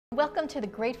Welcome to the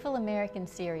Grateful American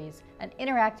series, an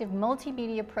interactive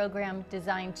multimedia program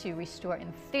designed to restore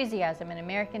enthusiasm in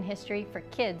American history for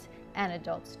kids and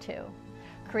adults too.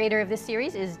 Creator of this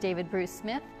series is David Bruce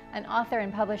Smith, an author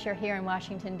and publisher here in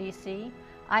Washington, D.C.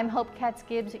 I'm Hope Katz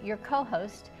Gibbs, your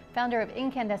co-host, founder of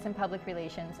Incandescent Public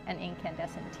Relations and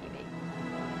Incandescent TV.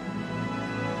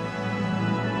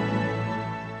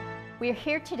 We're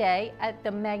here today at the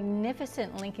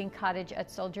magnificent Lincoln Cottage at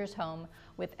Soldiers Home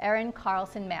with Erin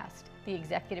Carlson Mast, the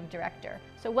executive director.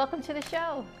 So welcome to the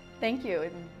show. Thank you,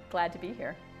 I'm glad to be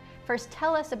here. First,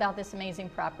 tell us about this amazing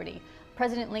property.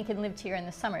 President Lincoln lived here in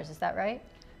the summers, is that right?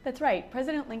 That's right.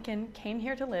 President Lincoln came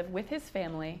here to live with his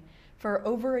family for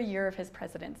over a year of his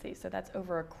presidency. So that's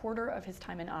over a quarter of his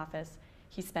time in office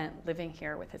he spent living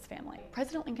here with his family.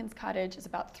 President Lincoln's cottage is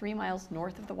about 3 miles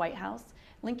north of the White House.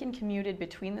 Lincoln commuted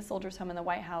between the Soldiers Home and the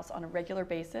White House on a regular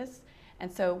basis.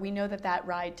 And so we know that that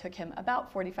ride took him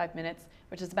about 45 minutes,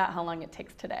 which is about how long it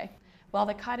takes today. While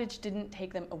the cottage didn't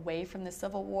take them away from the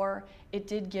Civil War, it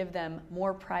did give them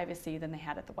more privacy than they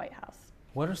had at the White House.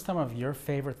 What are some of your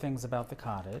favorite things about the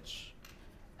cottage,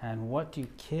 and what do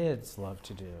kids love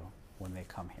to do when they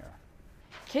come here?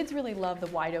 Kids really love the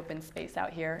wide open space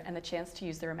out here and the chance to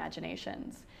use their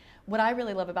imaginations. What I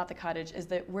really love about the cottage is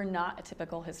that we're not a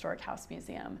typical historic house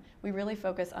museum. We really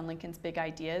focus on Lincoln's big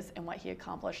ideas and what he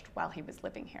accomplished while he was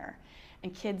living here.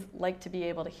 And kids like to be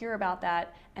able to hear about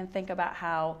that and think about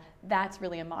how that's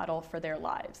really a model for their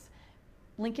lives.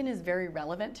 Lincoln is very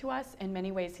relevant to us. In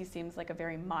many ways, he seems like a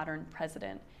very modern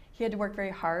president. He had to work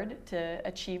very hard to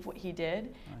achieve what he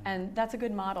did, and that's a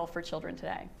good model for children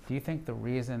today. Do you think the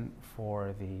reason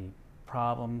for the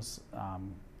problems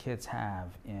kids have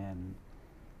in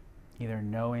either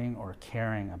knowing or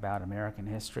caring about American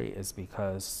history is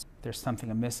because there's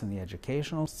something amiss in the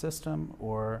educational system,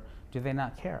 or do they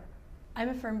not care? I'm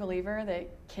a firm believer that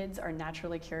kids are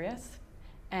naturally curious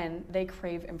and they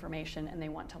crave information and they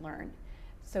want to learn.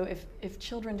 So if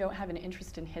children don't have an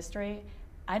interest in history,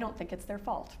 I don't think it's their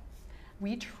fault.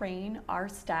 We train our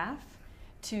staff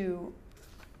to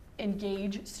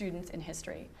engage students in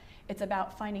history. It's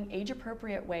about finding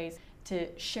age-appropriate ways to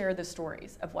share the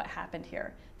stories of what happened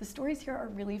here. The stories here are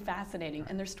really fascinating,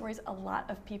 and they're stories a lot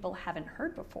of people haven't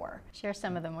heard before. Share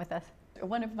some of them with us.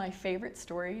 One of my favorite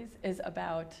stories is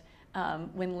about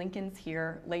when Lincoln's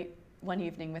here late one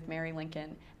evening with Mary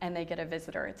Lincoln, and they get a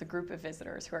visitor. It's a group of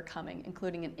visitors who are coming,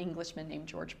 including an Englishman named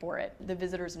George Borrett. The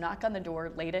visitors knock on the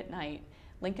door late at night.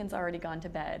 Lincoln's already gone to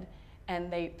bed,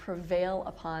 and they prevail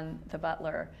upon the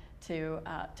butler to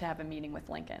have a meeting with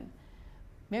Lincoln.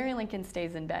 Mary Lincoln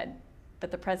stays in bed, but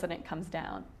the president comes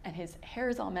down, and his hair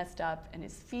is all messed up, and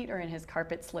his feet are in his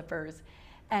carpet slippers,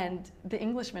 and the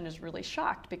Englishman is really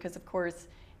shocked because, of course,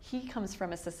 he comes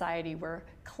from a society where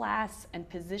class and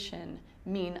position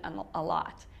mean a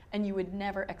lot, and you would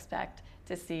never expect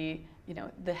to see,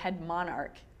 the head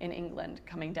monarch in England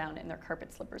coming down in their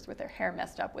carpet slippers with their hair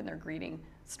messed up when they're greeting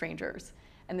strangers.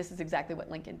 And this is exactly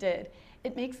what Lincoln did.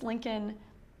 It makes Lincoln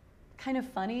kind of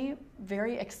funny,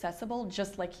 very accessible,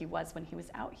 just like he was when he was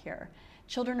out here.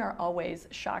 Children are always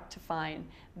shocked to find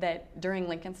that during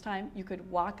Lincoln's time, you could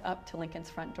walk up to Lincoln's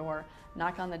front door,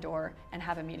 knock on the door, and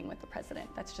have a meeting with the president.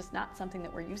 That's just not something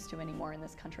that we're used to anymore in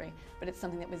this country, but it's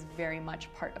something that was very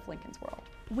much part of Lincoln's world.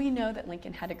 We know that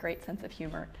Lincoln had a great sense of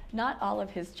humor. Not all of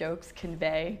his jokes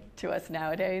convey to us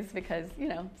nowadays because,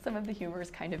 some of the humor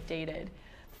is kind of dated.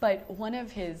 But one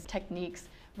of his techniques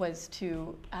was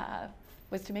to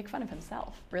make fun of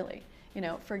himself, really.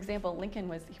 For example, Lincoln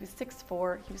was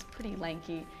 6'4", he was pretty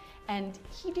lanky, and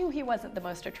he knew he wasn't the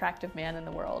most attractive man in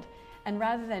the world. And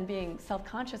rather than being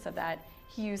self-conscious of that,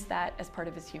 he used that as part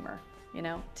of his humor,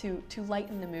 to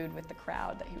lighten the mood with the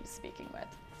crowd that he was speaking with.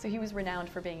 So he was renowned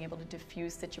for being able to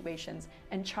diffuse situations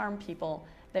and charm people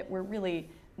that were really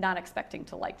not expecting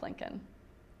to like Lincoln.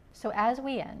 So as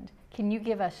we end, can you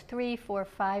give us 3, 4,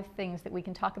 5 things that we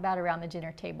can talk about around the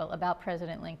dinner table about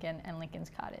President Lincoln and Lincoln's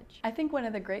Cottage? I think one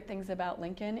of the great things about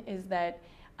Lincoln is that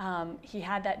he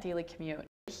had that daily commute.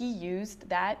 He used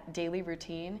that daily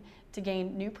routine to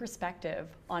gain new perspective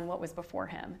on what was before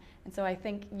him. And so I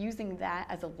think using that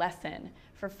as a lesson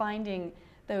for finding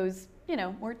those,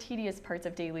 more tedious parts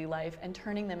of daily life and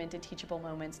turning them into teachable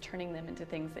moments, turning them into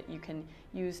things that you can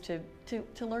use to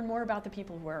learn more about the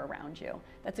people who are around you.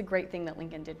 That's a great thing that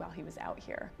Lincoln did while he was out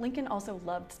here. Lincoln also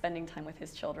loved spending time with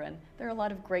his children. There are a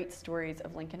lot of great stories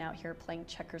of Lincoln out here playing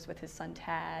checkers with his son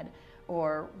Tad,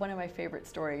 or one of my favorite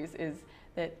stories is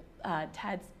that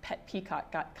Tad's pet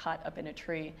peacock got caught up in a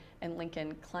tree, and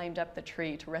Lincoln climbed up the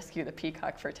tree to rescue the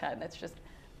peacock for Tad. And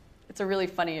it's a really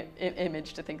funny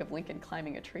image to think of Lincoln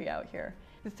climbing a tree out here.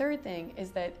 The third thing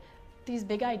is that These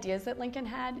big ideas that Lincoln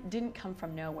had didn't come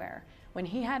from nowhere. When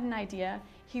he had an idea,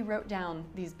 he wrote down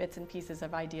these bits and pieces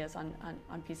of ideas on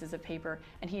pieces of paper,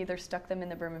 and he either stuck them in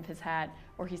the brim of his hat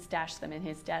or he stashed them in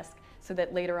his desk so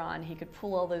that later on he could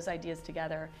pull all those ideas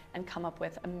together and come up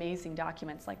with amazing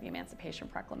documents like the Emancipation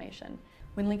Proclamation.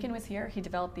 When Lincoln was here, he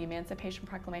developed the Emancipation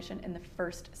Proclamation in the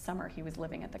first summer he was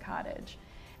living at the Cottage.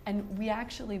 And we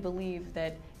actually believe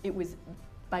that it was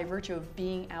by virtue of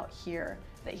being out here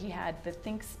that he had the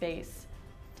think space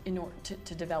in order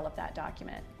to develop that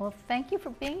document. Well, thank you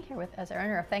for being here with us,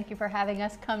 Erin. Thank you for having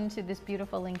us come to this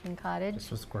beautiful Lincoln Cottage.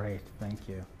 This was great. Thank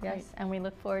you. Yes, great. And we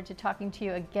look forward to talking to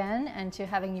you again and to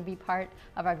having you be part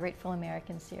of our Grateful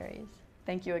American series.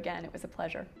 Thank you again. It was a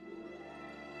pleasure.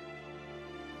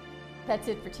 That's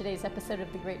it for today's episode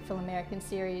of the Grateful American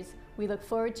series. We look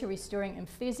forward to restoring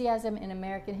enthusiasm in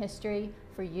American history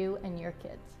for you and your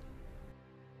kids.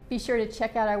 Be sure to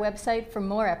check out our website for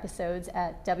more episodes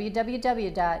at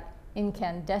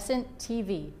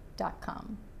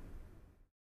www.incandescenttv.com.